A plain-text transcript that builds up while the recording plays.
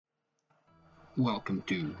Welcome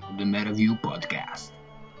to the MetaView podcast,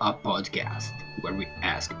 a podcast where we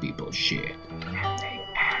ask people shit and they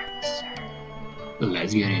answer.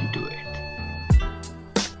 Let's get into it.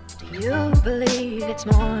 Do you believe it's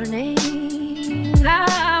morning?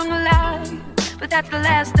 I'm alive, but that's the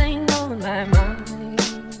last thing on my mind.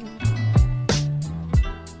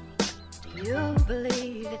 Do you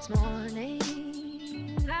believe it's morning?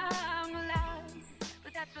 I'm alive,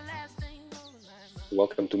 but that's the last thing on my mind.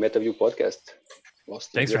 Welcome to MetaView podcast.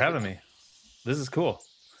 Thanks for having me. This is cool.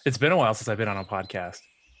 It's been a while since I've been on a podcast.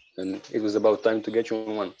 And it was about time to get you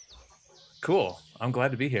on one. Cool. I'm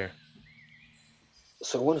glad to be here.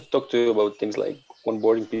 So I want to talk to you about things like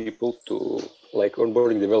onboarding people to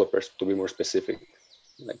onboarding developers, to be more specific.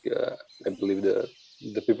 I believe the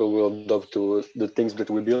people will adopt to the things that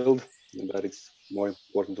we build, but it's more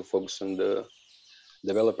important to focus on the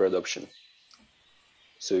developer adoption.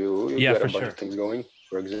 So you got a bunch of things going.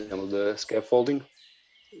 For example, the scaffolding.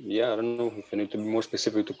 Yeah, I don't know if I need to be more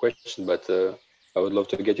specific to question, but I would love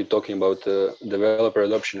to get you talking about developer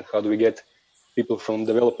adoption. How do we get people from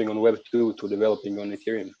developing on Web 2 to developing on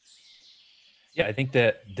Ethereum? Yeah, I think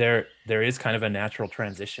that there is kind of a natural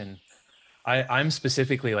transition. I'm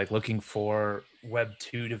specifically looking for Web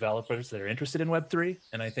 2 developers that are interested in Web 3,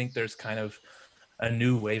 and I think there's kind of a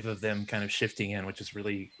new wave of them kind of shifting in, which is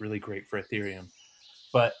really, really great for Ethereum.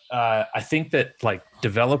 But I think that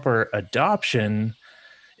developer adoption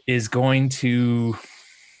is going to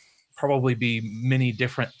probably be many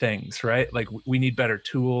different things, right? Like we need better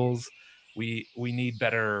tools. We need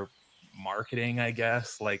better marketing, I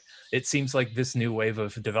guess. Like it seems like this new wave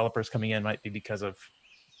of developers coming in might be because of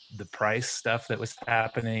the price stuff that was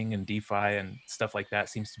happening and DeFi and stuff like that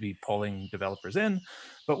seems to be pulling developers in.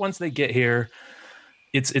 But once they get here,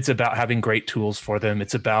 it's about having great tools for them.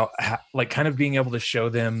 It's about kind of being able to show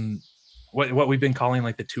them what we've been calling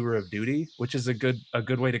the tour of duty, which is a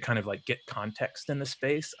good way to kind of get context in the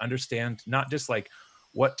space, understand not just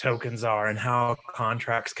what tokens are and how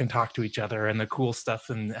contracts can talk to each other and the cool stuff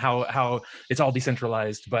and how it's all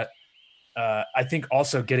decentralized, but I think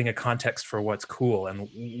also getting a context for what's cool and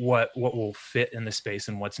what will fit in the space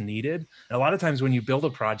and what's needed. And a lot of times when you build a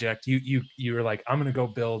project, you're like, I'm going to go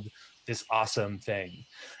build this awesome thing.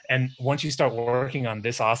 And once you start working on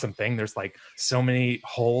this awesome thing, there's so many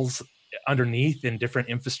holes underneath in different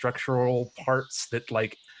infrastructural parts that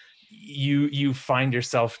you find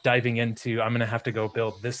yourself diving into, I'm going to have to go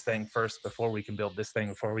build this thing first before we can build this thing,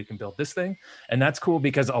 before we can build this thing. And that's cool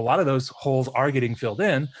because a lot of those holes are getting filled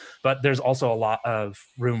in, but there's also a lot of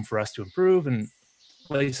room for us to improve and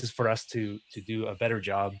places for us to do a better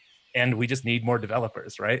job. And we just need more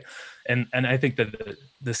developers, right? And I think that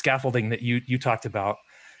the scaffolding that you talked about,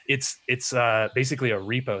 it's basically a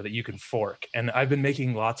repo that you can fork. And I've been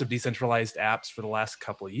making lots of decentralized apps for the last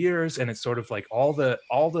couple of years, and it's sort of all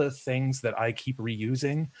the things that I keep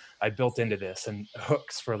reusing, I built into this, and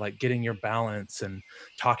hooks for getting your balance and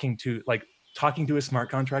talking to a smart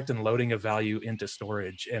contract and loading a value into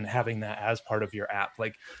storage and having that as part of your app.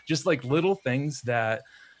 Just little things that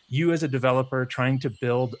you as a developer trying to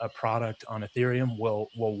build a product on Ethereum will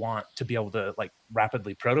want to be able to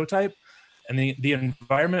rapidly prototype. And the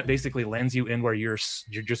environment basically lands you in where you're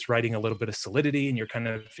just writing a little bit of Solidity and you're kind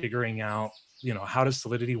of figuring out, how does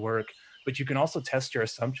Solidity work? But you can also test your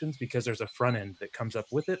assumptions because there's a front end that comes up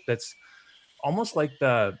with it that's almost like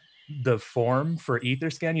the form for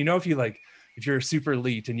Etherscan. If you're super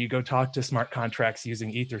elite and you go talk to smart contracts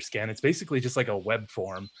using Etherscan, it's basically just a web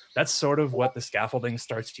form. That's sort of what the scaffolding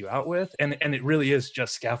starts you out with. And it really is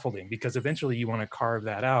just scaffolding because eventually you want to carve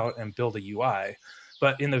that out and build a UI.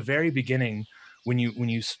 But in the very beginning, when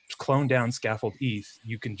you clone down scaffold ETH,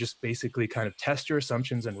 you can just basically kind of test your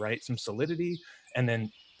assumptions and write some Solidity and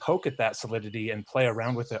then poke at that Solidity and play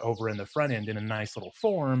around with it over in the front end in a nice little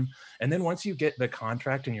form. And then once you get the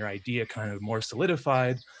contract and your idea kind of more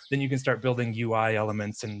solidified, then you can start building UI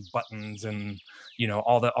elements and buttons and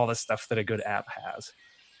all the stuff that a good app has.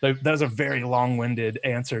 That was a very long-winded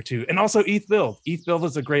answer to, and also ETH Build. ETH Build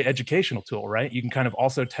is a great educational tool, right? You can kind of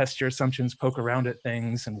also test your assumptions, poke around at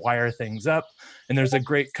things and wire things up. And there's a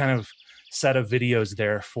great kind of set of videos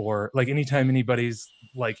there for anytime anybody's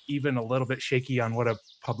even a little bit shaky on what a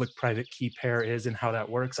public-private key pair is and how that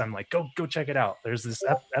works, I'm go check it out. There's this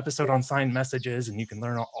episode on signed messages and you can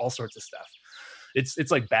learn all sorts of stuff. It's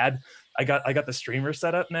bad. I got the streamer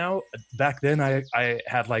set up now. Back then I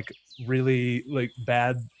had really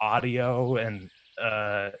bad audio and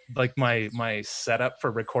my setup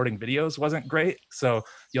for recording videos wasn't great. So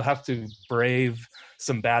you'll have to brave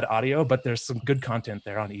some bad audio, but there's some good content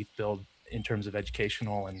there on ETH Build in terms of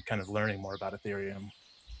educational and kind of learning more about Ethereum.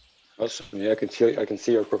 Awesome. Yeah, I can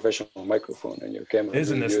see your professional microphone and your camera.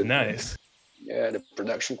 Isn't Really this good. nice? Yeah, the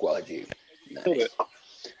production quality. Love Nice. it.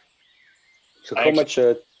 So I how actually-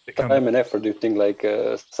 much time and effort do you think like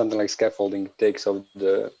something like scaffolding takes of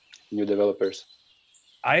the new developers?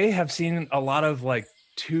 I have seen a lot of like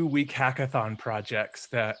 2-week hackathon projects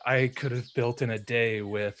that I could have built in a day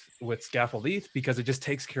with Scaffold ETH, because it just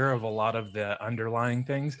takes care of a lot of the underlying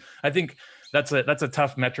things. I think that's a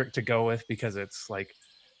tough metric to go with, because it's like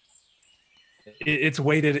it's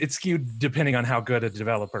weighted, it's skewed depending on how good a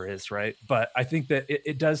developer is, right? But I think that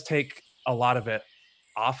it does take a lot of it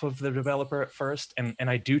off of the developer at first, and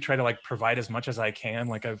I do try to like provide as much as I can.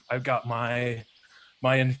 Like I've got my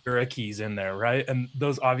Infura keys in there, right? And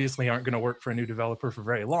those obviously aren't going to work for a new developer for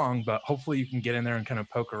very long, but hopefully you can get in there and kind of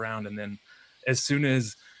poke around. And then as soon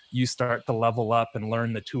as you start to level up and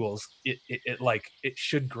learn the tools, it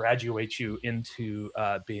should graduate you into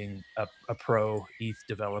being a pro ETH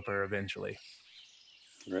developer eventually.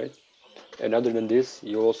 Right. And other than this,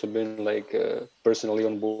 you've also been like personally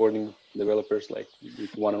onboarding developers, like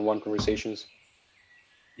with one-on-one conversations.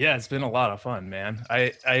 Yeah, it's been a lot of fun, man.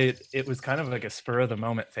 It was kind of like a spur of the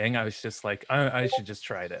moment thing. I was just like, I should just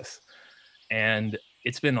try this. And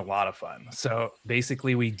it's been a lot of fun. So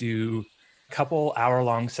basically we do a couple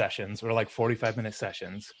hour-long sessions, or like 45-minute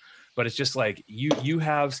sessions, but it's just like you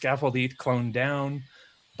have Scaffold ETH cloned down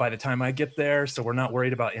by the time I get there, so we're not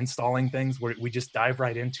worried about installing things. We just dive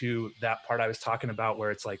right into that part I was talking about, where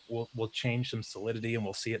it's like we'll change some solidity and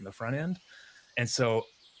we'll see it in the front end. And so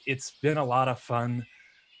it's been a lot of fun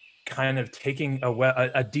kind of taking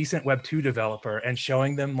a decent Web 2 developer and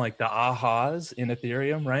showing them like the ahas in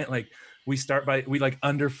Ethereum, right? Like we like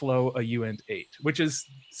underflow a uint 8, which is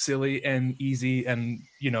silly and easy. And,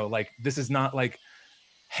 like this is not like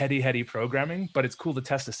heady programming, but it's cool to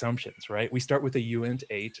test assumptions, right? We start with a uint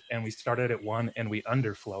 8 and we started at 1 and we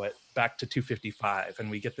underflow it back to 255. And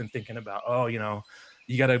we get them thinking about,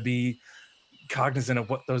 you got to be cognizant of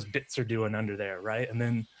what those bits are doing under there, right? And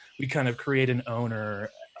then we kind of create an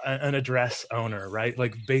address owner, right?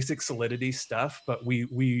 Like basic solidity stuff, but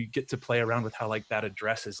we get to play around with how like that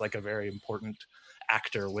address is like a very important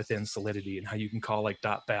actor within solidity, and how you can call like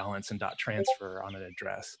 .balance and .transfer on an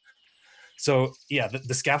address. So yeah,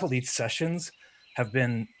 the Scaffold ETH sessions have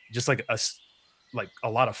been just like a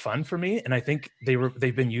lot of fun for me, and I think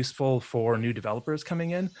they've been useful for new developers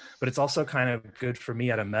coming in, but it's also kind of good for me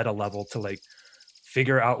at a meta level to like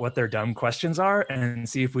figure out what their dumb questions are and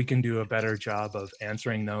see if we can do a better job of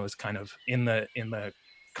answering those kind of in the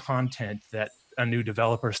content that a new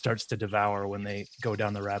developer starts to devour when they go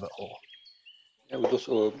down the rabbit hole. I would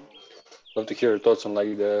also love to hear your thoughts on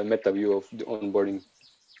like the meta view of the onboarding.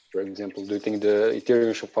 For example, do you think the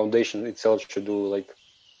Ethereum Foundation itself should do like,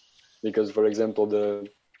 because for example,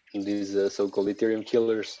 these so-called Ethereum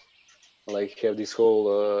killers like have this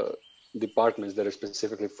whole departments that are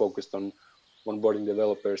specifically focused on onboarding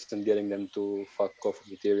developers and getting them to fuck off of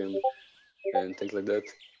Ethereum and things like that.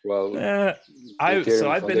 Well,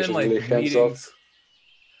 I've been in like really meetings.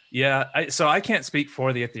 Yeah, so I can't speak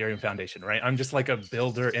for the Ethereum Foundation, right? I'm just like a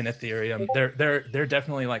builder in Ethereum. They're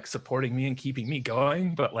definitely like supporting me and keeping me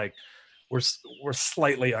going, but like we're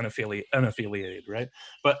slightly unaffiliated, right?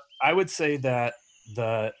 But I would say that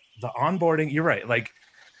the onboarding, you're right. Like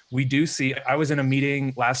we do see. I was in a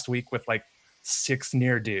meeting last week with like 6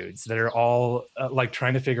 near dudes that are all like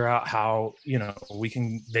trying to figure out how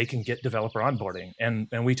they can get developer onboarding,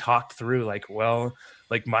 and we talked through like, well,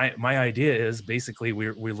 like my idea is basically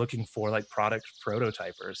we're looking for like product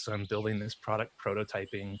prototypers, so I'm building this product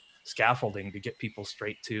prototyping scaffolding to get people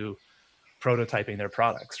straight to prototyping their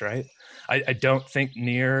products, right? I don't think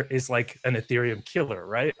Near is like an Ethereum killer,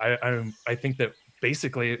 right? I think that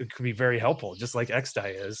basically it could be very helpful, just like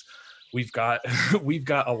XDAI is. We've got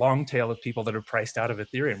a long tail of people that are priced out of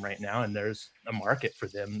Ethereum right now, and there's a market for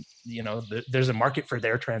them. There's a market for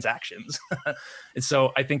their transactions. And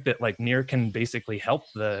so I think that like Near can basically help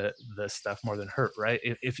the stuff more than hurt, right?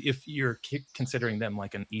 If you're considering them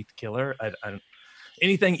like an ETH killer,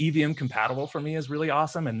 anything EVM compatible for me is really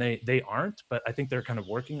awesome, and they aren't, but I think they're kind of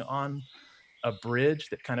working on a bridge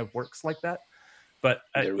that kind of works like that. But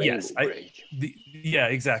yes, yeah,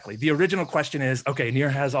 exactly. The original question is, okay,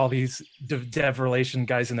 Near has all these dev relation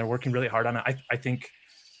guys, and they're working really hard on it. I think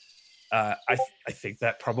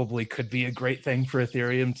that probably could be a great thing for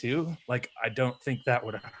Ethereum too. Like, I don't think that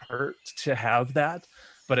would hurt to have that,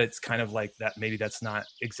 but it's kind of like that. Maybe that's not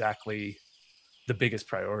exactly the biggest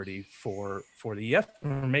priority for the EF,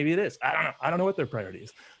 or maybe it is. I don't know what their priority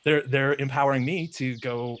is. They're empowering me to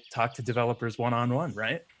go talk to developers one-on-one,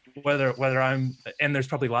 right? Whether I'm, and there's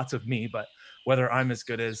probably lots of me, but whether I'm as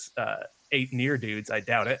good as 8 near dudes, I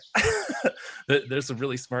doubt it. There's some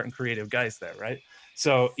really smart and creative guys there, right?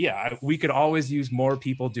 So yeah, we could always use more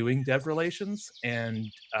people doing dev relations and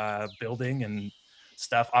building and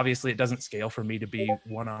stuff. Obviously, it doesn't scale for me to be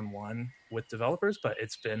one-on-one with developers, but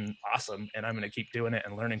it's been awesome, and I'm going to keep doing it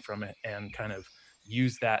and learning from it and kind of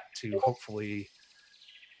use that to hopefully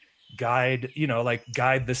guide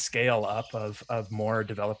the scale up of more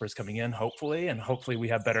developers coming in, hopefully, and hopefully we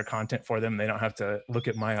have better content for them. They don't have to look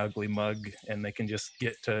at my ugly mug, and they can just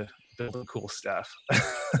get to building cool stuff.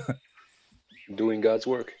 Doing God's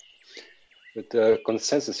work. But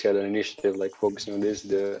Consensus had an initiative like focusing on this,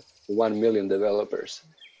 the 1 million developers,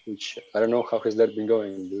 which I don't know, how has that been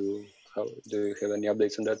going? Do you have any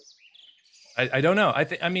updates on that? I don't know.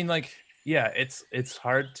 I mean, like, yeah, it's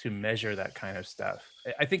hard to measure that kind of stuff.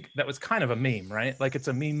 I think that was kind of a meme, right? Like, it's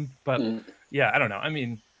a meme, but yeah, I don't know. I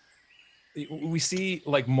mean, we see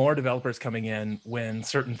like more developers coming in when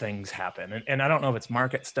certain things happen, and I don't know if it's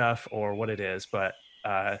market stuff or what it is, but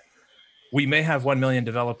we may have 1 million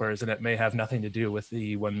developers and it may have nothing to do with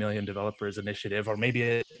the 1 million developers initiative, or maybe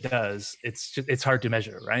it does. It's hard to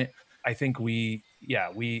measure, right? I think we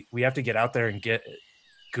have to get out there and get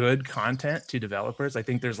good content to developers. I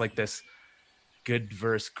think there's like this good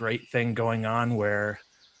versus great thing going on, where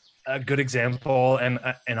a good example, and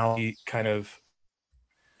I'll be kind of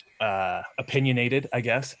opinionated, I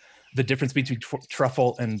guess, the difference between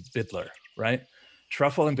Truffle and Biddler, right?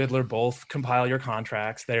 Truffle and Biddler both compile your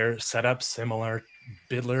contracts. They're set up similar.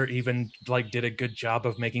 Biddler even like did a good job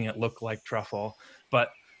of making it look like Truffle, but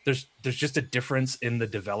there's just a difference in the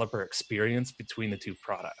developer experience between the two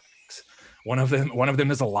products. One of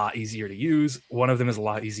them is a lot easier to use. One of them is a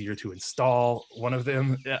lot easier to install. One of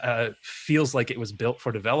them feels like it was built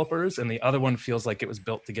for developers, and the other one feels like it was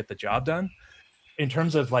built to get the job done. In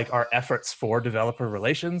terms of like our efforts for developer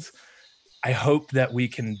relations, I hope that we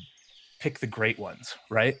can pick the great ones,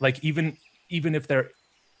 right? Like even if there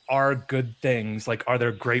are good things, like are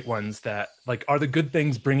there great ones that like are the good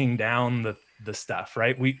things bringing down the stuff,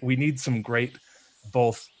 right? We need some great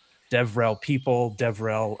both DevRel people,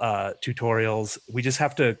 DevRel tutorials. We just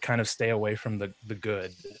have to kind of stay away from the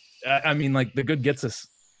good. I mean, like the good gets us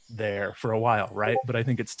there for a while, right? But I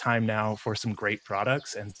think it's time now for some great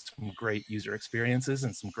products and some great user experiences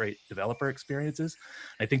and some great developer experiences.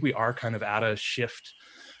 I think we are kind of at a shift.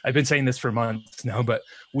 I've been saying this for months now, but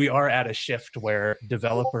we are at a shift where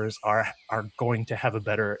developers are going to have a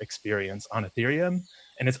better experience on Ethereum,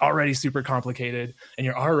 and it's already super complicated, and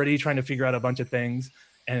you're already trying to figure out a bunch of things.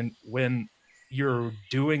 And when you're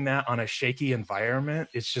doing that on a shaky environment,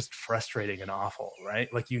 it's just frustrating and awful,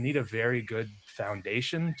 right? Like you need a very good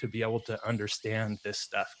foundation to be able to understand this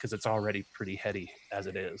stuff, because it's already pretty heady as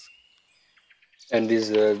it is. And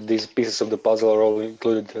these pieces of the puzzle are all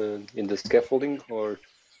included in the scaffolding, or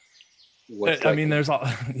what's I mean, there's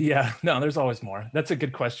there's always more. That's a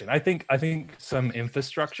good question. I think some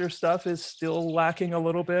infrastructure stuff is still lacking a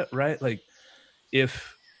little bit, right? Like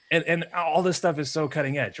if and all this stuff is so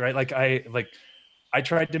cutting edge, right? Like I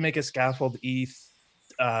tried to make a scaffold ETH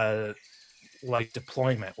like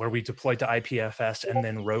deployment where we deployed to IPFS and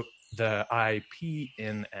then wrote the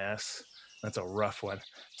IPNS, that's a rough one,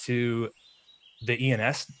 to the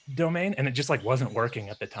ENS domain, and it just like wasn't working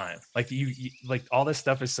at the time. Like you like all this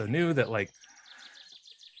stuff is so new that like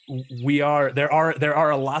there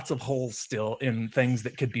are lots of holes still in things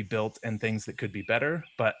that could be built and things that could be better,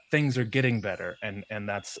 but things are getting better, and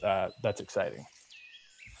that's exciting.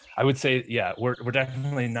 I would say, yeah, we're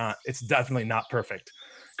definitely not. It's definitely not perfect.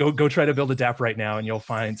 Go try to build a dApp right now, and you'll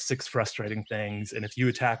find 6 frustrating things. And if you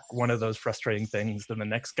attack one of those frustrating things, then the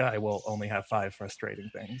next guy will only have 5 frustrating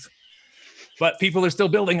things. But people are still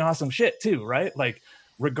building awesome shit too, right? Like,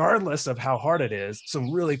 regardless of how hard it is,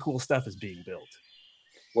 some really cool stuff is being built.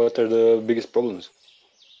 What are the biggest problems?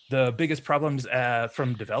 The biggest problems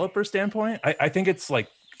from developer standpoint, I think it's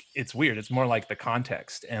weird. It's more like the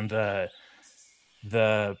context and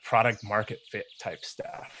the product market fit type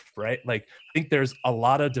stuff, right? Like I think there's a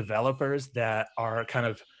lot of developers that are kind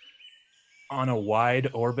of on a wide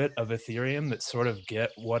orbit of Ethereum that sort of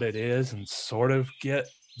get what it is and sort of get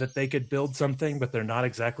that they could build something, but they're not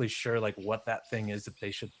exactly sure like what that thing is that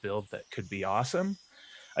they should build that could be awesome.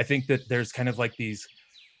 I think that there's kind of like these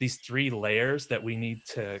 3 layers that we need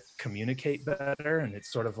to communicate better. And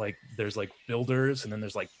it's sort of like, there's like builders, and then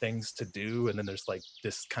there's like things to do. And then there's like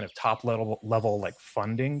this kind of top level like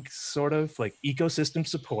funding, sort of like ecosystem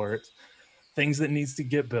support, things that needs to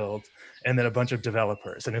get built, and then a bunch of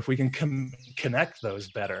developers. And if we can connect those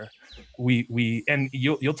better, we and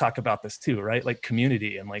you'll talk about this too, right? Like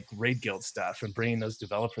community and like raid guild stuff, and bringing those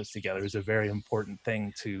developers together is a very important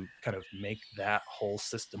thing to kind of make that whole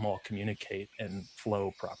system all communicate and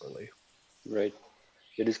flow properly. Right.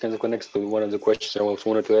 Yeah, this kind of connects to one of the questions I also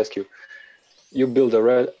wanted to ask you. You build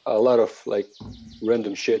a lot of like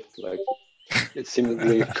random shit, like it's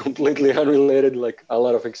seemingly completely unrelated, like a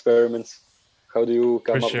lot of experiments. How do you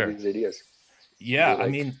come up with these ideas? Yeah, I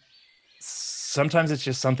mean, sometimes it's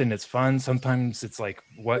just something that's fun. Sometimes it's like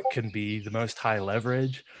what can be the most high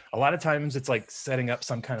leverage. A lot of times it's like setting up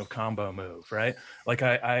some kind of combo move, right? Like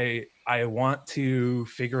I want to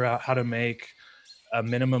figure out how to make a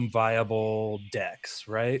minimum viable DEX,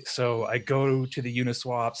 right? So I go to the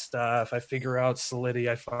Uniswap stuff, I figure out Solidity,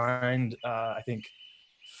 I find, I think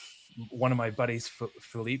one of my buddies,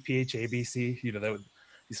 Philippe, PHABC, you know, that would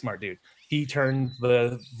be smart dude. He turned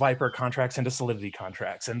the Viper contracts into Solidity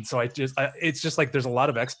contracts. And so it's just like there's a lot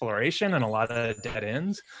of exploration and a lot of dead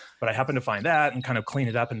ends, but I happened to find that and kind of clean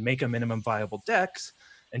it up and make a minimum viable DEX.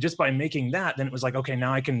 And just by making that, then it was like, okay,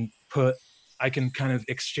 now I can kind of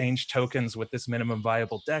exchange tokens with this minimum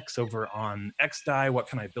viable DEX over on XDAI. What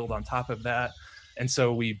can I build on top of that? And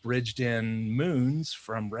so we bridged in moons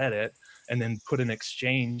from Reddit and then put an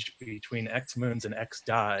exchange between X moons and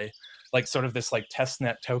XDAI. Like sort of this like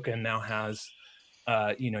testnet token now has,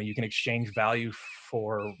 you can exchange value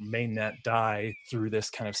for mainnet DAI through this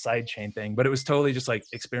kind of sidechain thing. But it was totally just like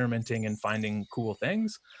experimenting and finding cool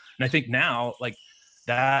things. And I think now like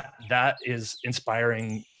that is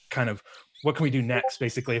inspiring kind of what can we do next?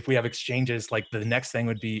 Basically, if we have exchanges, like the next thing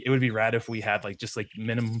would be, it would be rad if we had like just like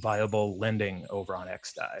minimum viable lending over on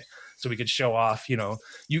XDAI. So we could show off,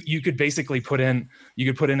 you could basically put in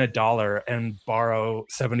 $1 and borrow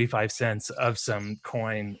 75 cents of some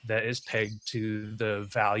coin that is pegged to the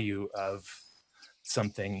value of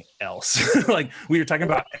something else. Like we were talking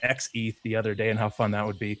about XETH the other day and how fun that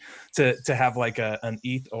would be to have like an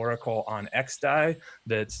ETH oracle on XDAI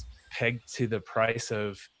that's pegged to the price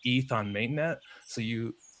of ETH on mainnet. So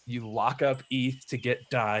you lock up ETH to get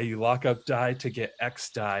DAI, you lock up DAI to get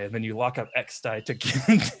XDAI, and then you lock up XDAI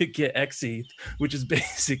to get XETH, which is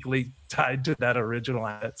basically tied to that original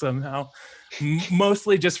asset somehow,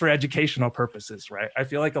 mostly just for educational purposes, right? I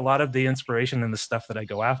feel like a lot of the inspiration and the stuff that I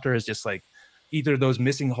go after is just like either those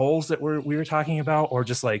missing holes that we were talking about, or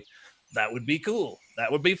just like, that would be cool,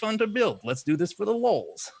 that would be fun to build, let's do this for the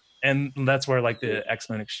lols. And that's where like the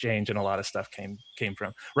X-Men exchange and a lot of stuff came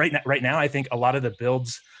from. Right now, I think a lot of the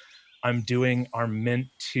builds I'm doing are meant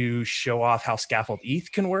to show off how Scaffold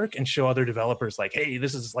ETH can work and show other developers like, hey,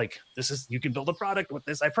 this is you can build a product with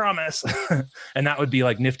this, I promise. And that would be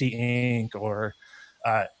like Nifty Inc. or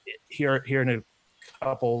here in a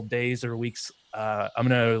couple days or weeks, I'm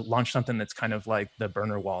gonna launch something that's kind of like the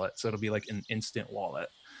burner wallet. So it'll be like an instant wallet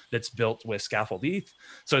that's built with Scaffold ETH.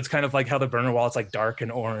 So it's kind of like how the burner wallet's like dark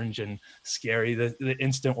and orange and scary. The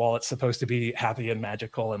instant wallet's supposed to be happy and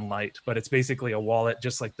magical and light, but it's basically a wallet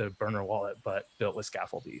just like the burner wallet, but built with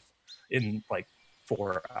Scaffold ETH in like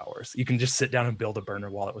 4 hours. You can just sit down and build a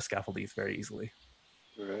burner wallet with Scaffold ETH very easily.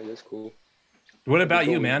 All right, that's cool. What about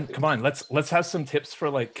you, man? Come on, let's have some tips for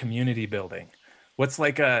like community building. What's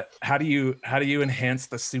like how do you enhance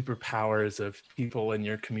the superpowers of people in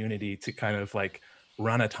your community to kind of like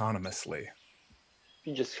run autonomously?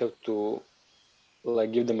 You just have to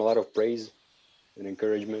like give them a lot of praise and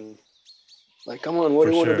encouragement. Like, come on, what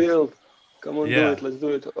do you want to build? Come on, do it. Let's do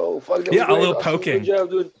it. Oh, fuck, that was great. A little poking. Good job,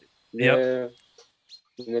 dude. Yeah.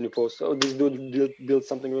 And then you post, oh, this dude built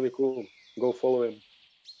something really cool. Go follow him.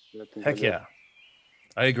 Heck yeah.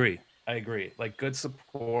 I agree. Like good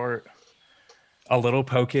support, a little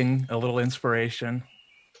poking, a little inspiration.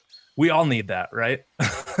 We all need that, right?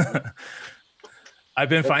 I've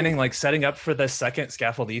been finding like setting up for the second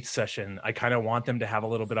Scaffold ETH session, I kind of want them to have a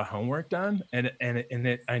little bit of homework done. And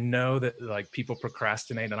I know that like people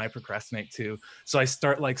procrastinate and I procrastinate too. So I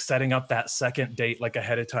start like setting up that second date like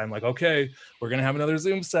ahead of time, like, okay, we're going to have another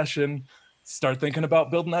Zoom session. Start thinking about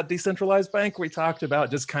building that decentralized bank we talked about,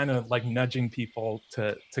 just kind of like nudging people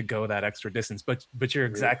to go that extra distance. But you're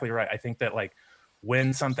exactly right. I think that like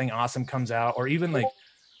when something awesome comes out, or even like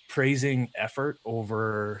praising effort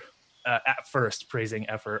over at first praising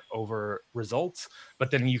effort over results, but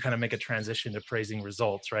then you kind of make a transition to praising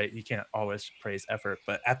results, right? You can't always praise effort,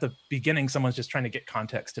 but at the beginning, someone's just trying to get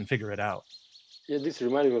context and figure it out. Yeah, this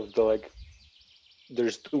reminds me of the like,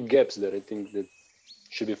 there's two gaps that I think that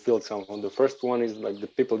should be filled somehow. The first one is like the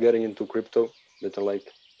people getting into crypto that are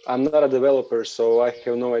like, I'm not a developer, so I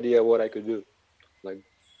have no idea what I could do. Like,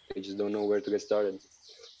 they just don't know where to get started.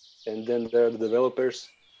 and then there are the developers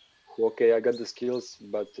who, okay, I got the skills,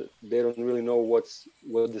 but they don't really know what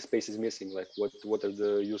the space is missing, like what are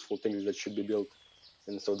the useful things that should be built,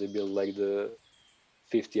 and so they build like the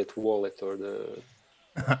 50th wallet or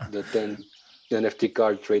the 10 NFT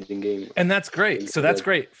card trading game. And that's great. Things So like that's that.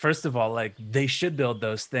 great. First of all, like they should build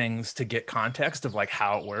those things to get context of like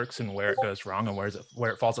how it works and where it goes wrong and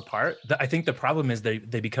where it falls apart. I think the problem is they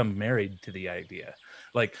become married to the idea.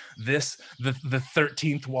 Like the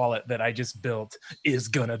 13th wallet that I just built is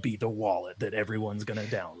gonna be the wallet that everyone's gonna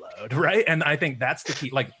download, right? And I think that's the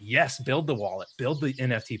key. Like, yes, build the wallet, build the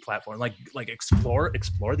NFT platform, like explore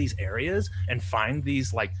these areas and find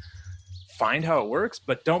these like find how it works,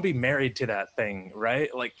 but don't be married to that thing, right?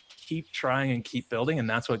 Like keep trying and keep building, and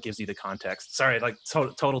that's what gives you the context. Sorry, like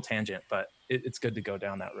total tangent, but it's good to go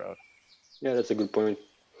down that road. Yeah, that's a good point.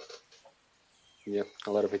 Yeah,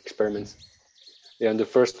 a lot of experiments. Yeah, and the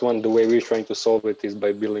first one, the way we're trying to solve it is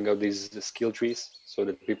by building out these skill trees so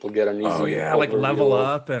that people get an easy like level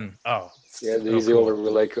up and yeah, the easy cool.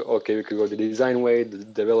 overview. Like, okay, we could go the design way, the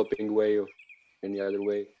developing way, or any other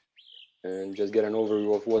way, and just get an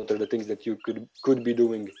overview of what are the things that you could be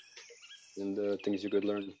doing and the things you could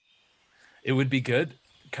learn. It would be good.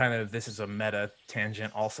 Kind of, this is a meta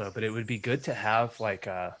tangent also, but it would be good to have like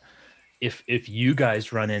if you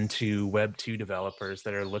guys run into Web 2 developers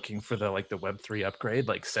that are looking for the Web 3 upgrade,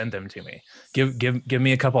 like send them to me. Give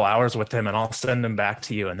me a couple hours with them and I'll send them back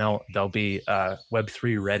to you and they'll be Web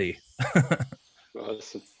 3 ready.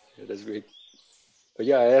 Awesome. Yeah, that's great. But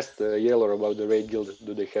yeah, I asked Yellow about the Raid Guild.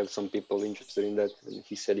 Do they have some people interested in that? And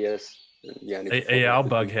he said yes. And yeah, I'll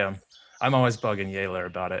bug him. I'm always bugging Yaler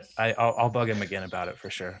about it. I'll bug him again about it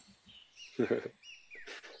for sure.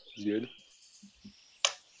 Good.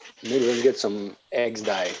 Maybe let's get some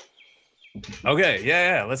XDAI. Okay,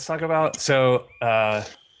 yeah. Let's talk about. So, have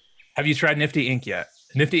you tried Nifty Inc. yet?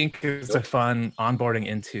 Nifty Inc. is a fun onboarding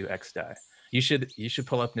into XDAI. You should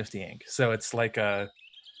pull up Nifty Inc. So it's like an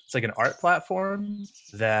art platform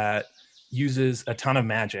that uses a ton of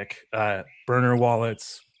magic, burner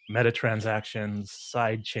wallets, meta transactions,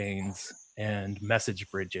 side chains, and message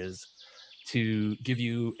bridges to give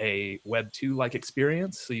you a Web 2 like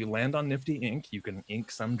experience. So you land on Nifty Inc. You can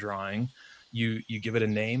ink some drawing. You give it a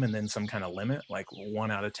name and then some kind of limit, like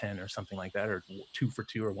 1 out of 10 or something like that, or 2 for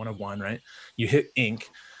 2 or 1 of 1, right? You hit ink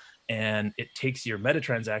and it takes your meta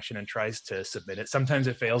transaction and tries to submit it. Sometimes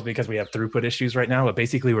it fails because we have throughput issues right now, but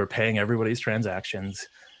basically we're paying everybody's transactions.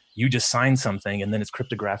 You just sign something and then it's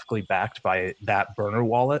cryptographically backed by that burner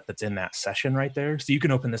wallet that's in that session right there. So you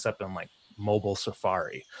can open this up on like mobile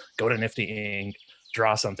Safari, go to Nifty Inc.,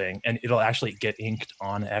 draw something, and it'll actually get inked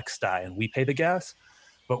on XDAI and we pay the gas.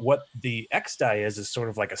 But what the XDAI is sort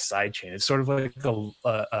of like a side chain. It's sort of like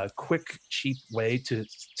a quick, cheap way to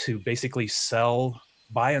basically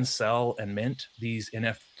buy and sell and mint these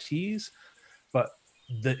NFTs. But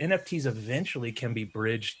the NFTs eventually can be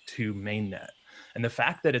bridged to mainnet. And the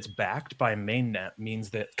fact that it's backed by mainnet means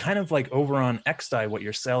that kind of like over on XDAI, what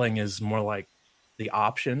you're selling is more like the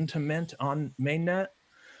option to mint on mainnet.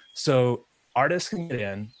 So artists can get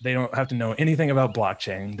in, they don't have to know anything about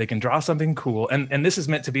blockchain. They can draw something cool. And this is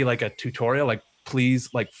meant to be like a tutorial, like please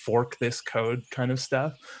like fork this code kind of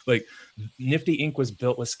stuff. Like Nifty Inc. was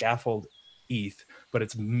built with scaffold ETH, but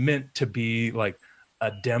it's meant to be like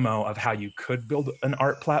a demo of how you could build an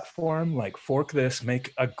art platform, like fork this,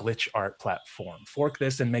 make a glitch art platform, fork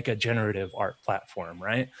this and make a generative art platform,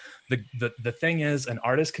 right? The thing is an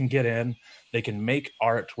artist can get in, they can make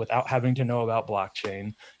art without having to know about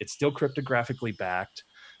blockchain. It's still cryptographically backed.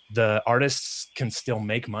 The artists can still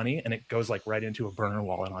make money and it goes like right into a burner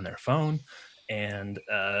wallet on their phone. And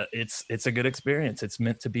it's a good experience. It's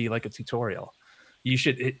meant to be like a tutorial. You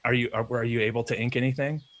should, are you able to ink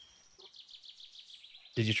anything?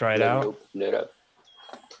 Did you try it out? No.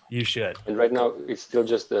 You should. And right now it's still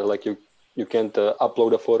just like you can't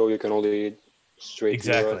upload a photo. You can only straight.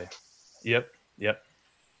 Exactly. Yep.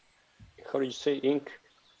 How did you say ink?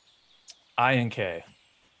 INK.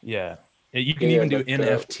 Yeah. You can even do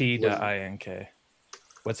NFT.ink.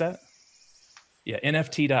 What's that? Yeah,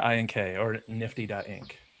 NFT.ink or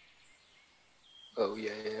Nifty.ink. Oh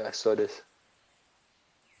yeah, I saw this.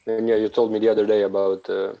 And yeah, you told me the other day about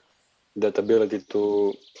that ability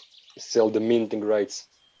to sell the minting rights.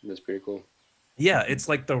 That's pretty cool. Yeah, it's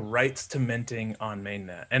like the rights to minting on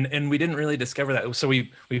mainnet. And we didn't really discover that. So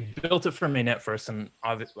we built it for mainnet first, and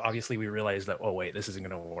obviously we realized that, oh wait, this isn't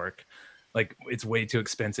going to work. Like it's way too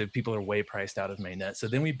expensive. People are way priced out of mainnet. So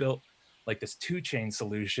then we built like this 2-chain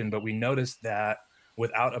solution, but we noticed that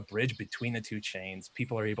without a bridge between the two chains,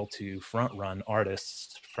 people are able to front run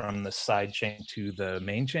artists from the side chain to the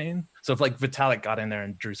main chain. So if like Vitalik got in there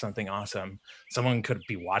and drew something awesome, someone could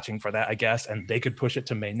be watching for that, I guess, and they could push it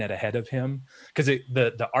to mainnet ahead of him, because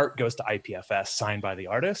the art goes to IPFS signed by the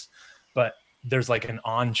artist, but there's like an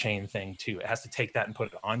on-chain thing too. It has to take that and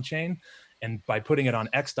put it on-chain. And by putting it on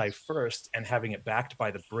XDAI first and having it backed by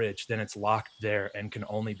the bridge, then it's locked there and can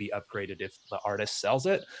only be upgraded if the artist sells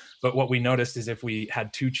it. But what we noticed is if we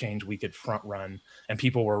had two chains, we could front run, and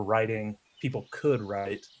people could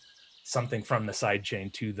write something from the side chain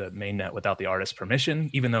to the mainnet without the artist's permission.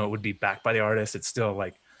 Even though it would be backed by the artist, it's still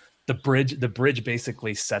like the bridge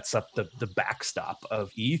basically sets up the backstop of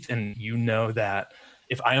ETH. And you know that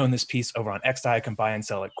if I own this piece over on XDAI, I can buy and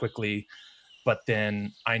sell it quickly. But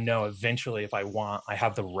then I know eventually if I want, I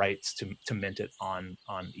have the rights to mint it on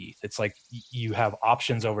ETH. It's like you have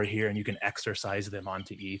options over here and you can exercise them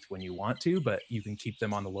onto ETH when you want to, but you can keep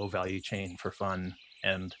them on the low value chain for fun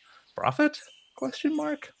and profit, ?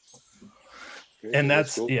 And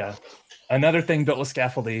that's cool. Yeah. Another thing built with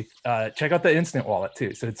Scaffoldy, check out the instant wallet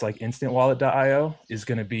too. So it's like instantwallet.io is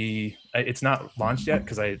going to be, it's not launched yet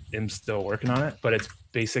because I am still working on it, but it's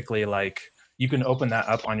basically like, you can open that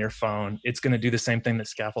up on your phone. It's going to do the same thing that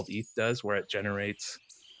Scaffold ETH does, where it generates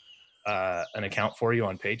an account for you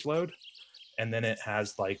on page load. And then it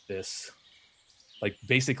has like this, like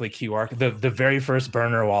basically QR. The very first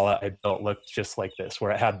burner wallet I built looked just like this,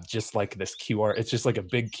 where it had just like this QR. It's just like a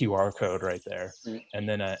big QR code right there, and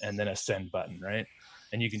then a send button, right?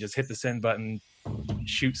 And you can just hit the send button,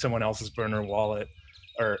 shoot someone else's burner wallet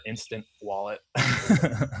or instant wallet.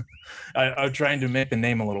 I'm trying to make the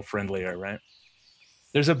name a little friendlier, right?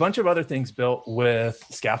 There's a bunch of other things built with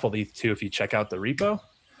Scaffold ETH too, if you check out the repo.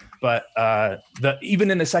 But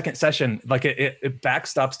even in the second session, like it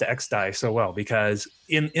backstops to XDAI so well, because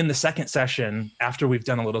in the second session, after we've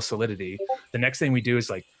done a little solidity, the next thing we do is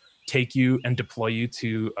like take you and deploy you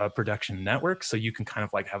to a production network, so you can kind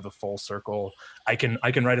of like have the full circle. I can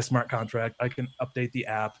write a smart contract, I can update the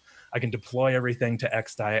app, I can deploy everything to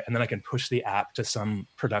XDAI, and then I can push the app to some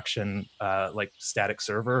production like static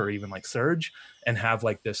server or even like Surge, and have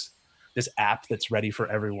like this app that's ready for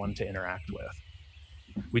everyone to interact with.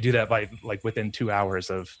 We do that by like within 2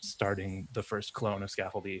 hours of starting the first clone of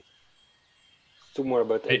Scaffold ETH. Two more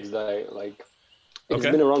about XDAI. Like it's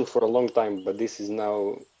been around for a long time, but this is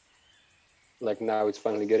now it's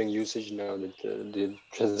finally getting usage now that the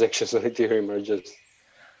transactions on Ethereum are just.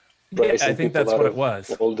 Yeah, I think that's what it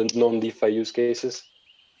was. All the non-DeFi use cases.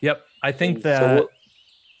 Yep, I think that.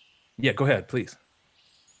 Yeah, go ahead, please.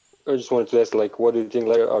 I just wanted to ask, like, what do you think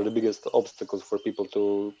are the biggest obstacles for people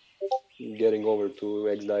to getting over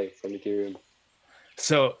to XDAI from Ethereum?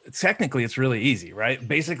 So technically, it's really easy, right?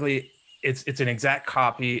 Basically, it's an exact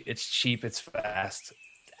copy. It's cheap. It's fast.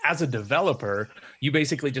 As a developer, you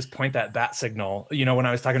basically just point that bat signal. You know, when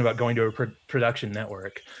I was talking about going to a production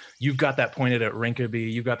network, you've got that pointed at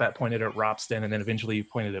Rinkeby, you've got that pointed at Ropsten, and then eventually you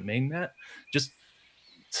pointed at mainnet. Just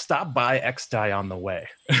stop by XDAI on the way,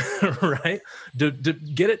 right?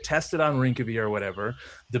 Get it tested on Rinkeby or whatever,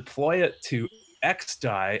 deploy it to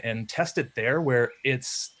XDAI and test it there where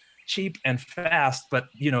it's cheap and fast, but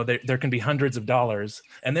you know there can be hundreds of dollars,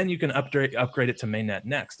 and then you can upgrade it to mainnet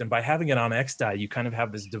next. And by having it on XDAI, you kind of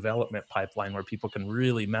have this development pipeline where people can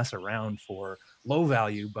really mess around for low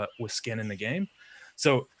value but with skin in the game.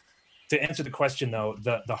 So to answer the question though,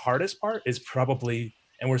 the hardest part is probably,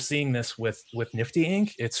 and we're seeing this with Nifty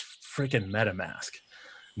Inc., it's freaking MetaMask.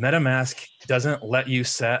 MetaMask doesn't let you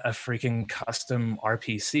set a freaking custom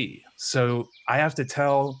RPC. So I have to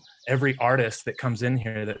tell every artist that comes in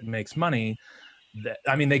here that makes money that,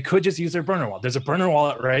 I mean, they could just use their burner wallet. There's a burner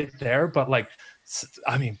wallet right there, but like,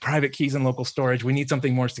 I mean, private keys and local storage, we need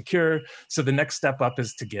something more secure. So the next step up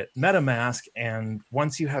is to get MetaMask. And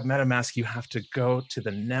once you have MetaMask, you have to go to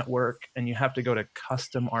the network and you have to go to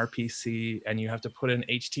custom RPC and you have to put in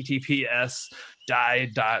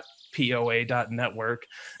https://DAI.poa.network,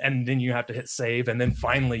 and then you have to hit save, and then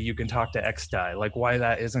finally you can talk to XDAI. Like, why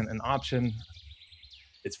that isn't an option,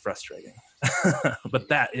 it's frustrating. But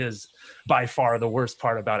that is by far the worst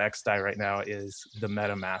part about XDAI right now, is the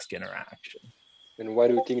MetaMask interaction. And why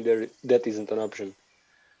do you think that isn't an option?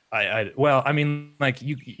 Well, I mean, like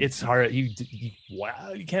it's hard. You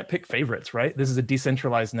can't pick favorites, right? This is a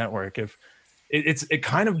decentralized network. If it's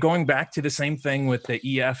kind of going back to the same thing with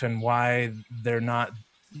the EF and why they're not,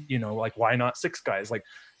 you know, like why not six guys? Like,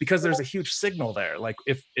 because there's a huge signal there. Like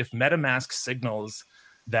if MetaMask signals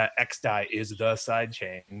that XDAI is the side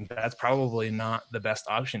chain, that's probably not the best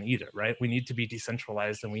option either, right? We need to be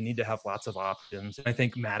decentralized and we need to have lots of options. I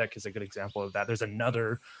think Matic is a good example of that. There's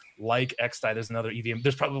another like XDAI, there's another EVM.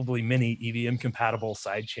 There's probably many EVM compatible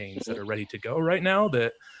side chains that are ready to go right now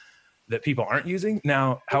that people aren't using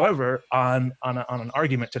now. However, on an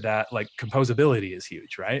argument to that, like composability is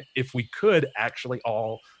huge, right? If we could actually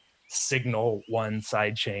all signal one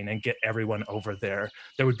side chain and get everyone over there,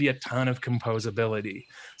 there would be a ton of composability.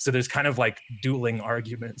 So there's kind of like dueling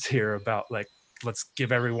arguments here about like, let's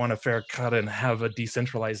give everyone a fair cut and have a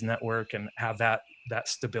decentralized network and have that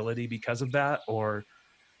stability because of that, or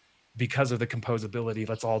because of the composability,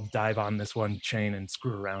 let's all dive on this one chain and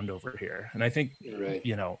screw around over here. And I think,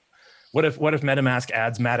 you know, what if MetaMask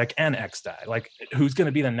adds Matic and XDAI? Like, who's going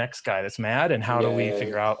to be the next guy that's mad, and how do we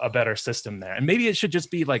figure out a better system there? And maybe it should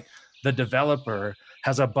just be like the developer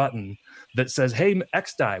has a button that says, "Hey,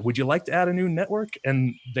 XDAI, would you like to add a new network?"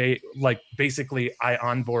 And they like basically I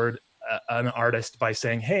onboard an artist by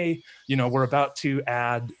saying, "Hey, you know, we're about to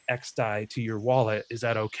add XDAI to your wallet. Is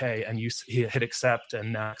that okay?" And you hit accept,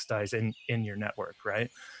 and now XDAI's in your network,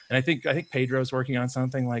 right? And I think Pedro's working on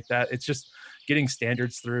something like that. It's just getting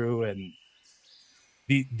standards through, and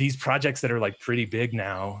these projects that are like pretty big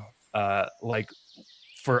now, like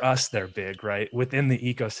for us, they're big, right? Within the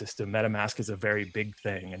ecosystem, MetaMask is a very big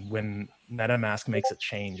thing. And when MetaMask makes a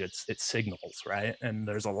change, it signals, right? And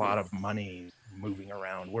there's a lot of money moving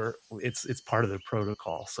around where it's part of the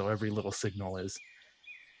protocol. So every little signal is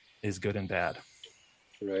good and bad.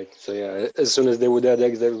 Right. So yeah, as soon as they would add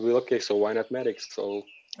X, they would be okay. So why not Matic? So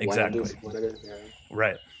exactly. Why not this? Yeah.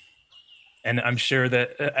 Right. And I'm sure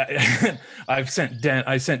that I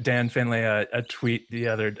sent Dan Finlay a tweet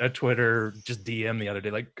a Twitter just DM the other day,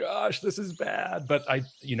 like, gosh, this is bad. But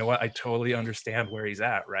you know what? I totally understand where he's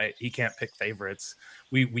at, right? He can't pick favorites.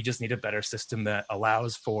 We just need a better system that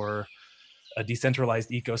allows for a decentralized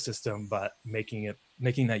ecosystem, but making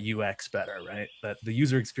that UX better, right? That the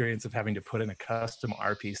user experience of having to put in a custom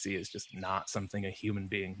RPC is just not something a human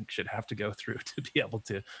being should have to go through to be able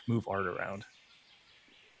to move art around.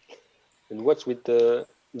 And what's with the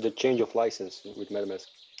change of license with MetaMask?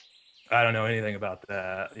 I don't know anything about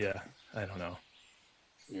that. Yeah, I don't know.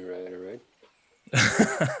 You're right. All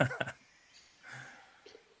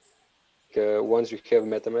right. Once you have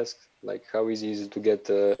MetaMask, like how easy is it to get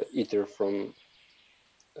Ether from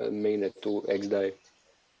mainnet to XDAI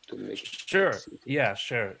to make it? Sure. Yeah,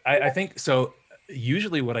 sure. I think so.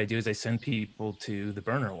 Usually what I do is I send people to the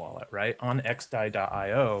burner wallet, right? On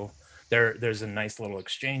xdai.io, there's a nice little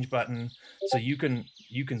exchange button. So you can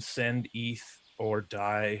send ETH or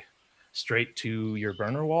DAI straight to your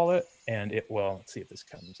burner wallet, and it will, let's see if this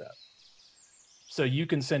comes up. So you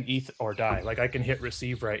can send ETH or DAI. Like I can hit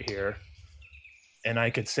receive right here, and I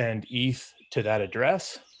could send ETH to that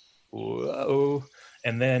address. Whoa.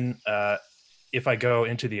 And then if I go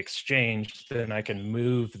into the exchange, then I can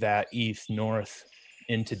move that ETH north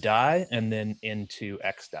into DAI and then into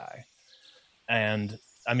XDAI. And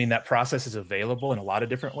I mean, that process is available in a lot of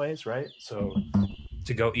different ways, right? So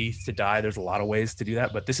to go ETH to DAI, there's a lot of ways to do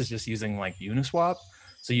that, but this is just using like Uniswap.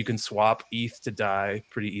 So you can swap ETH to DAI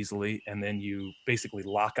pretty easily, and then you basically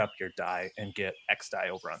lock up your DAI and get XDAI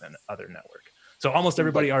over on another network. So almost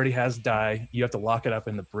everybody already has DAI. You have to lock it up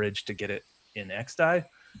in the bridge to get it in XDAI.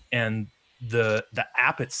 And the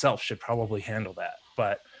app itself should probably handle that,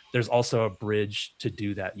 but there's also a bridge to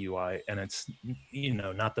do that UI, and it's, you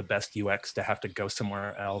know, not the best UX to have to go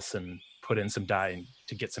somewhere else and put in some DAI and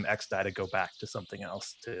to get some XDAI to go back to something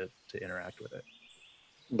else to interact with it.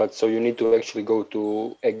 But so you need to actually go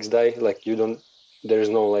to XDAI, like there's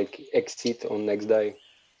no like exit on XDAI.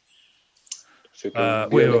 So you can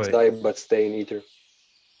be on XDAI but stay in Ether.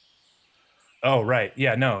 Oh, right.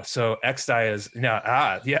 Yeah, no. So XDAI is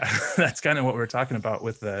that's kind of what we're talking about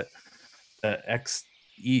with the X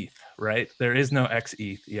ETH, right? There is no X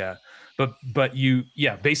ETH. Yeah. But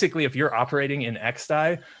basically if you're operating in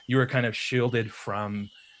XDAI, you are kind of shielded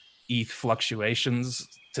from ETH fluctuations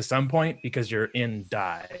to some point because you're in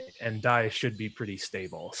DAI, and DAI should be pretty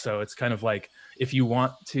stable. So it's kind of like if you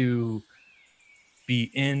want to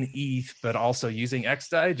be in ETH but also using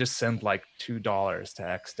XDAI, just send like $2 to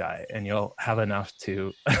XDAI and you'll have enough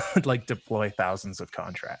to like deploy thousands of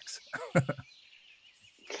contracts.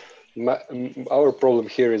 Our problem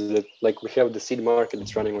here is that like we have the seed market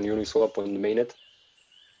that's running on Uniswap on the mainnet,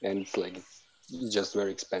 and it's like it's just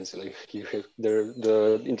very expensive. Like you have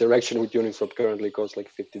the interaction with Uniswap currently costs like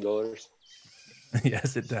 $50.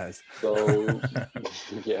 Yes, it does. So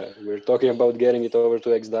yeah, we're talking about getting it over to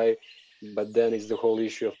XDAI, but then it's the whole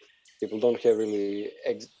issue of people don't have really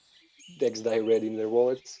XDAI ready in their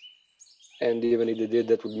wallets, And even if they did,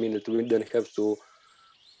 that would mean that we then have to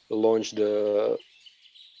launch the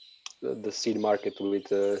seed market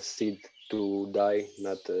with seed to die,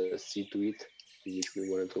 not seed to eat,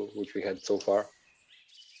 which we had so far.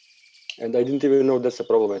 And I didn't even know that's a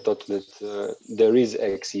problem. I thought that there is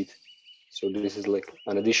XSeed, so this is like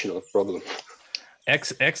an additional problem.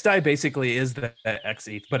 XDAI basically is the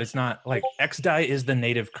XETH, but it's not like XDAI is the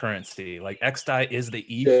native currency. Like XDAI is the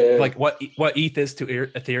ETH, like what ETH is to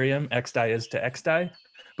Ethereum, XDAI is to XDAI,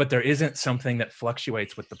 but there isn't something that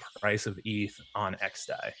fluctuates with the price of ETH on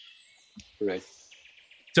XDAI. Right.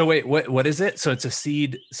 So wait, what is it? So it's a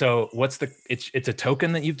seed. So what's it's a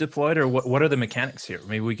token that you've deployed, or what are the mechanics here?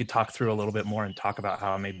 Maybe we could talk through a little bit more and talk about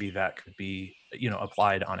how maybe that could be,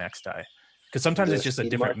 applied on XDAI. Because sometimes it's just a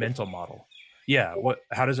different mental model. Yeah.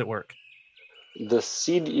 How does it work? The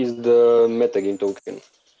seed is the metagame token.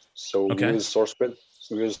 So okay. we use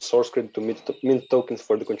SourceCred to mint tokens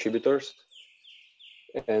for the contributors.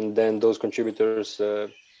 And then those contributors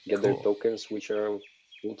get their tokens, which are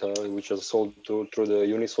sold through the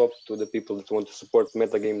Uniswap to the people that want to support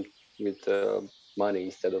metagame with money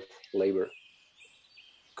instead of labor.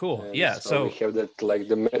 Cool. And yeah. So we have that, like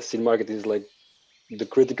the seed market is like the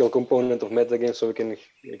critical component of metagame, so we can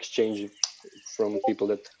exchange from people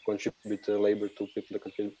that contribute labor to people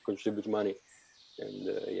that contribute money.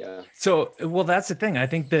 And So, well, that's the thing. I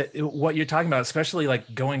think that what you're talking about, especially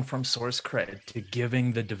like going from source cred to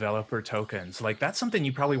giving the developer tokens, like that's something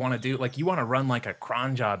you probably want to do. Like you want to run like a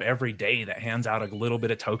cron job every day that hands out a little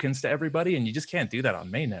bit of tokens to everybody. And you just can't do that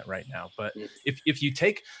on mainnet right now. But if you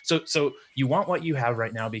take, so you want what you have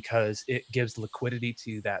right now because it gives liquidity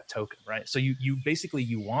to that token, right? So you basically,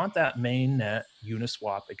 you want that mainnet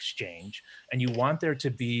Uniswap exchange, and you want there to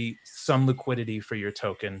be some liquidity for your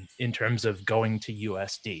token in terms of going to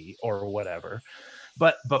USD or whatever.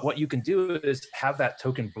 But what you can do is have that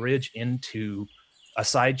token bridge into a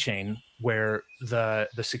side chain where the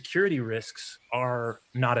security risks are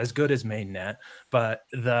not as good as mainnet, but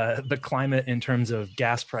the climate in terms of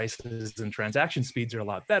gas prices and transaction speeds are a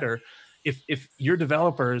lot better. If your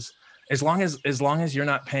developers, as long as you're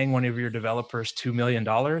not paying one of your developers $2 million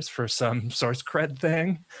for some source cred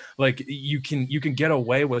thing, like you can get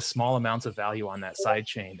away with small amounts of value on that side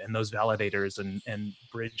chain, and those validators and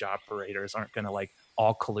bridge operators aren't going to like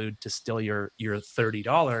all collude to steal your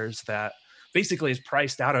 $30 that basically is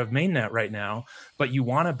priced out of mainnet right now. But you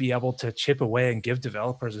want to be able to chip away and give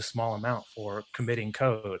developers a small amount for committing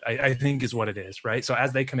code, I think is what it is, right? So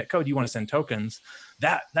as they commit code, you want to send tokens.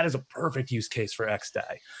 That is a perfect use case for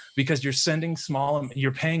XDAI, because you're sending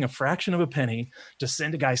you're paying a fraction of a penny to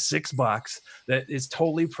send a guy $6 that is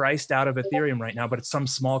totally priced out of Ethereum right now, but it's some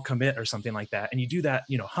small commit or something like that. And you do that,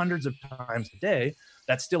 hundreds of times a day.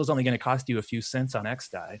 That still is only going to cost you a few cents on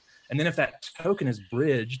XDAI. And then if that token is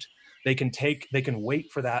bridged, they can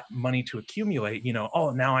wait for that money to accumulate.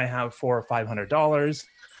 Now I have $400 or $500.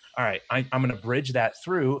 All right, I'm going to bridge that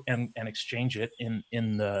through and exchange it in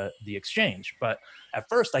the exchange. But at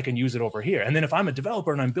first, I can use it over here. And then if I'm a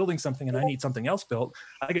developer and I'm building something and I need something else built,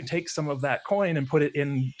 I can take some of that coin and put it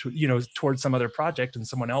in, towards some other project and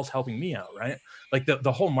someone else helping me out, right? Like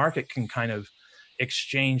the whole market can kind of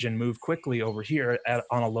exchange and move quickly over here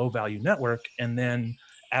on a low value network. And then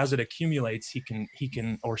as it accumulates, he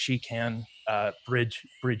can or she can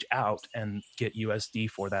bridge out and get USD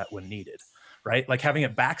for that when needed, right? Like having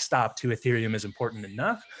it backstop to Ethereum is important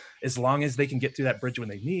enough. As long as they can get through that bridge when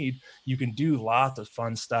they need, you can do lots of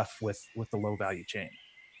fun stuff with the low value chain.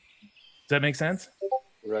 Does that make sense?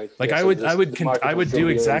 Right. Like I would do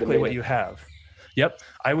exactly what you have. Yep.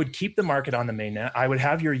 I would keep the market on the mainnet. I would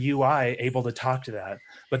have your UI able to talk to that,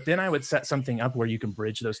 but then I would set something up where you can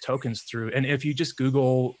bridge those tokens through. And if you just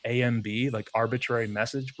Google AMB, like arbitrary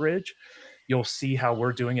message bridge, you'll see how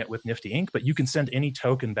we're doing it with Nifty Inc. But you can send any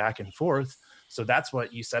token back and forth. So that's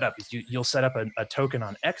what you set up is you'll set up a token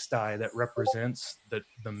on XDAI that represents the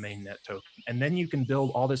mainnet token. And then you can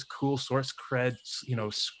build all this cool source cred,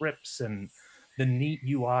 scripts and the neat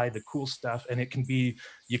UI, the cool stuff. And it can be,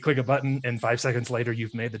 you click a button and 5 seconds later,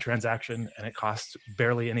 you've made the transaction and it costs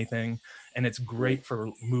barely anything. And it's great for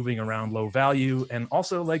moving around low value. And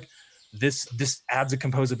also like this adds a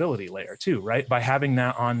composability layer too, right? By having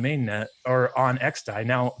that on mainnet or on XDAI.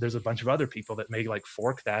 Now there's a bunch of other people that may like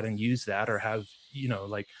fork that and use that, or have,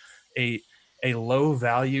 like a low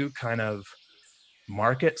value kind of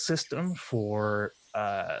market system for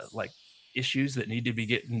like issues that need to be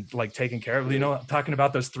getting like taken care of. I'm talking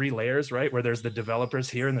about those 3 layers, right? Where there's the developers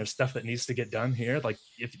here and there's stuff that needs to get done here. Like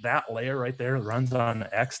if that layer right there runs on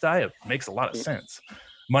XDAI, it makes a lot of sense.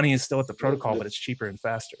 Money is still at the protocol, but it's cheaper and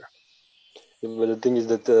faster. But the thing is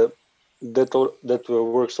that that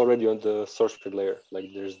works already on the source code layer. Like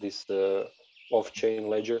there's this off-chain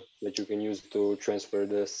ledger that you can use to transfer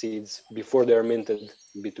the seeds before they are minted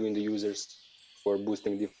between the users for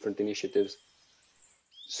boosting different initiatives.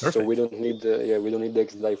 So Perfect. we don't need we don't need the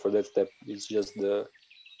XDAI for that step. It's just the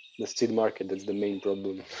seed market that's the main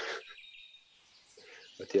problem.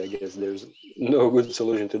 But yeah, I guess there's no good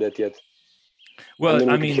solution to that yet. Well, we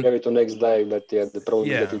I could mean, have it on XDAI, but yeah, the problem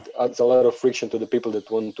is that yeah, it adds a lot of friction to the people that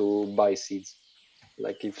want to buy seeds.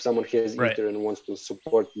 Like if someone has right. Ether and wants to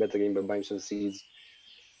support metagame by buying some seeds,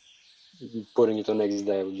 putting it on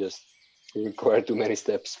XDAI will just require too many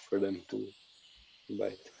steps for them to buy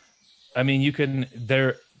it. I mean, you can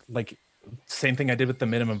like same thing I did with the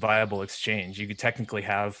minimum viable exchange. You could technically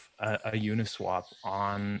have a Uniswap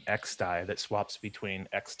on XDAI that swaps between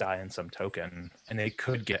XDAI and some token, and they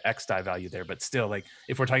could get XDAI value there. But still, like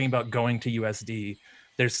if we're talking about going to USD,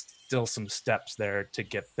 there's still some steps there to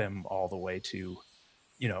get them all the way to,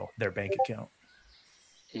 their bank account.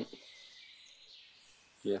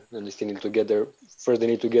 Yeah, and they still need to get their first. They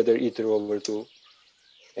need to get their Ether over to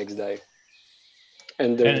XDAI.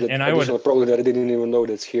 And there's the additional problem that I didn't even know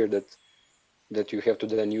that's here, that you have to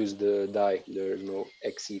then use the DAI. There's no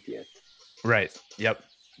XETH yet. Right. Yep.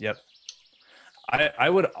 I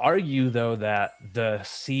would argue though that the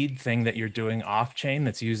seed thing that you're doing off chain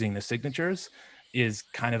that's using the signatures is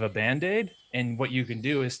kind of a band-aid. And what you can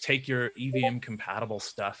do is take your EVM compatible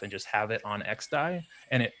stuff and just have it on XDAI,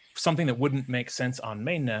 and something that wouldn't make sense on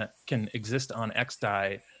mainnet can exist on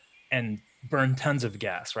XDAI and burn tons of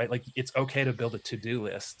gas, right? Like it's okay to build a to-do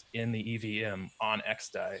list in the EVM on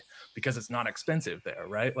XDAI because it's not expensive there,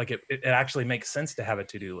 right? Like it actually makes sense to have a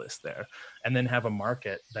to-do list there, and then have a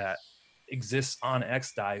market that exists on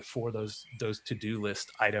XDAI for those to-do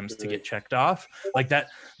list items to get checked off. Like that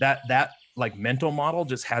like mental model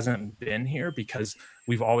just hasn't been here because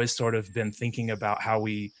we've always sort of been thinking about how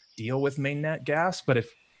we deal with mainnet gas. But if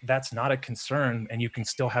that's not a concern and you can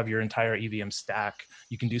still have your entire EVM stack,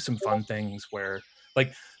 you can do some fun things where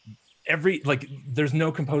like there's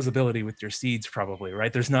no composability with your seeds probably,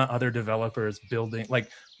 right? There's not other developers building, like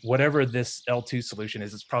whatever this L2 solution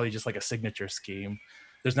is, it's probably just like a signature scheme.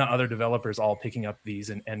 There's not other developers all picking up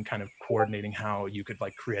these and kind of coordinating how you could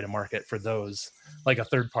like create a market for those, like a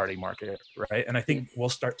third party market, right? And I think we'll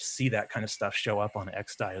start to see that kind of stuff show up on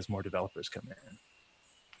XDAI as more developers come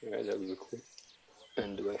in. Yeah, that would be cool.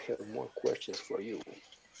 And do I have more questions for you?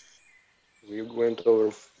 We went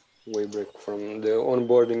over way back from the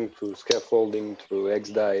onboarding to scaffolding to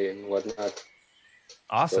XDAI and whatnot.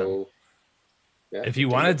 Awesome. So, yeah, if you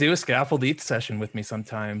want to do a scaffold ETH session with me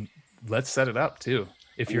sometime, let's set it up too.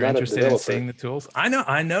 If you're not interested in seeing the tools. I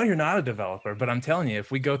know you're not a developer, but I'm telling you,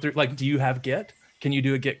 if we go through, like, do you have Git? Can you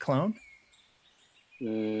do a Git clone?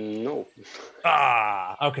 No.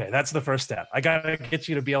 Okay. That's the first step. I gotta get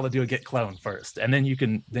you to be able to do a Git clone first, and then you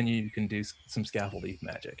can do some scaffold ETH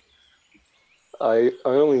magic. I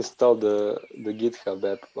only installed the GitHub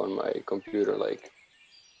app on my computer like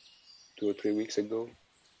 2 or 3 weeks ago.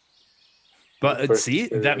 But see,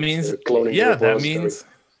 that means that means.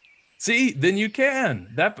 See, then you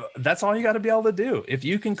can. That's all you got to be able to do. If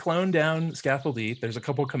you can clone down scaffold ETH, there's a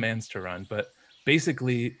couple commands to run, but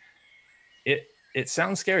basically, it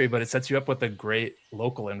sounds scary, but it sets you up with a great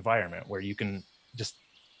local environment where you can just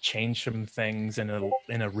change some things in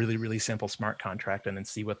a really, really simple smart contract and then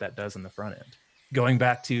see what that does in the front end. Going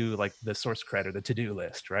back to like the source cred or the to-do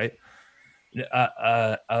list, right?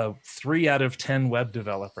 A 3 out of 10 web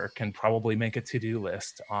developer can probably make a to-do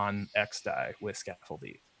list on XDAI with scaffold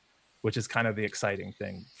ETH, which is kind of the exciting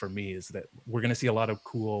thing for me, is that we're going to see a lot of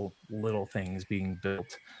cool little things being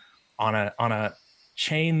built on a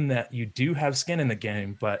chain that you do have skin in the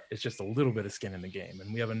game, but it's just a little bit of skin in the game.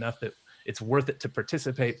 And we have enough that it's worth it to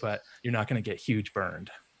participate, but you're not going to get huge burned.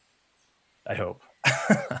 I hope.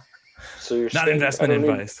 So you're not investment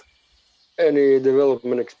advice. Any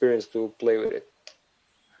development experience to play with it?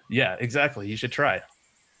 Yeah, exactly. You should try.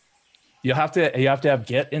 You have to have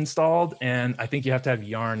Git installed, and I think you have to have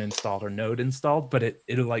Yarn installed or Node installed, but it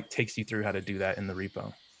like takes you through how to do that in the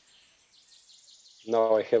repo.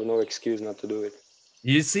 No, I have no excuse not to do it.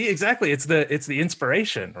 You see, exactly. It's the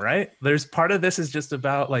inspiration, right? There's part of this is just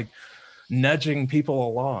about like nudging people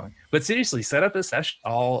along. But seriously, set up a session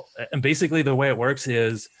and basically the way it works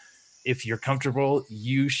is if you're comfortable,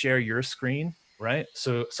 you share your screen, right?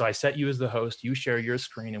 So I set you as the host, you share your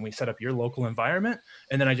screen, and we set up your local environment.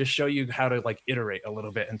 And then I just show you how to like iterate a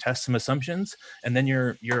little bit and test some assumptions. And then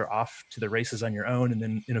you're off to the races on your own. And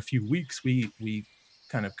then in a few weeks, we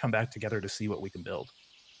kind of come back together to see what we can build.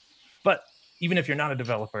 But even if you're not a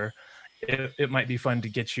developer, it might be fun to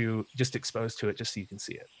get you just exposed to it just so you can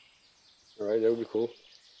see it. All right, that would be cool.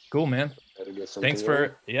 Cool, man. Gotta get something Thanks going.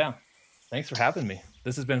 for having me.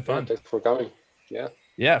 This has been Yeah, fun. thanks for coming. Yeah.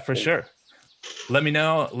 Yeah, for sure. Let me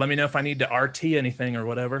know if I need to RT anything or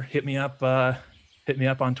whatever. Hit me up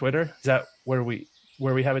on Twitter. Is that where we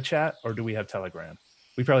have a chat, or do we have Telegram?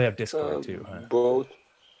 We probably have Discord too, huh? Both.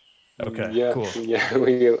 Okay, Yeah, cool. Yeah,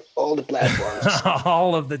 we have all the platforms.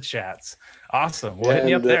 All of the chats. Awesome. Well, Yeah, hit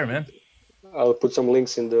me up and, there, man. I'll put some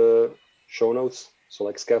links in the show notes. So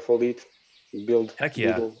like Scaffold it, build. Heck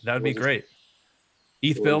yeah, Google, that would be great.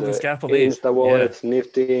 ETH with build and the Scaffold. Insta wallet,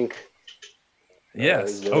 Nifty Inc.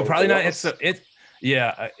 Yes. Probably not.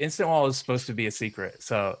 Instant Wall is supposed to be a secret.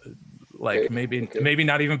 So like maybe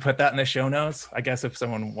not even put that in the show notes. I guess if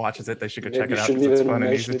someone watches it, they should go check it out because it's fun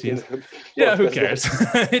and easy to use. Yeah, who cares?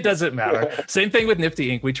 It doesn't matter. Same thing with Nifty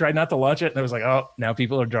Inc. We tried not to launch it, and it was like, oh, now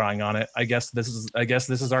people are drawing on it. I guess this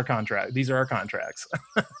is our contract. These are our contracts.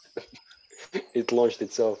 It launched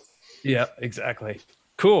itself. Yeah, exactly.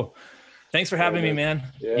 Cool. Thanks for having me, man.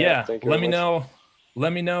 Yeah. Let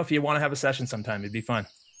me know if you want to have a session sometime. It'd be fun.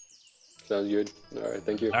 Sounds good. All right,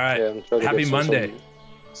 thank you. All right. Yeah, Happy Monday.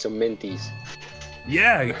 Some mentees.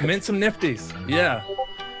 Yeah, mint some nifties. Yeah.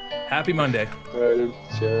 Happy Monday. All right,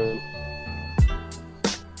 sure.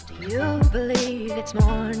 Do you believe it's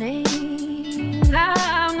morning?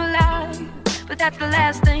 I'm alive, but that's the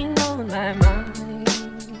last thing on my mind.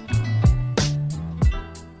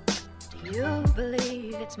 Do you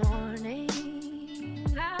believe it's morning?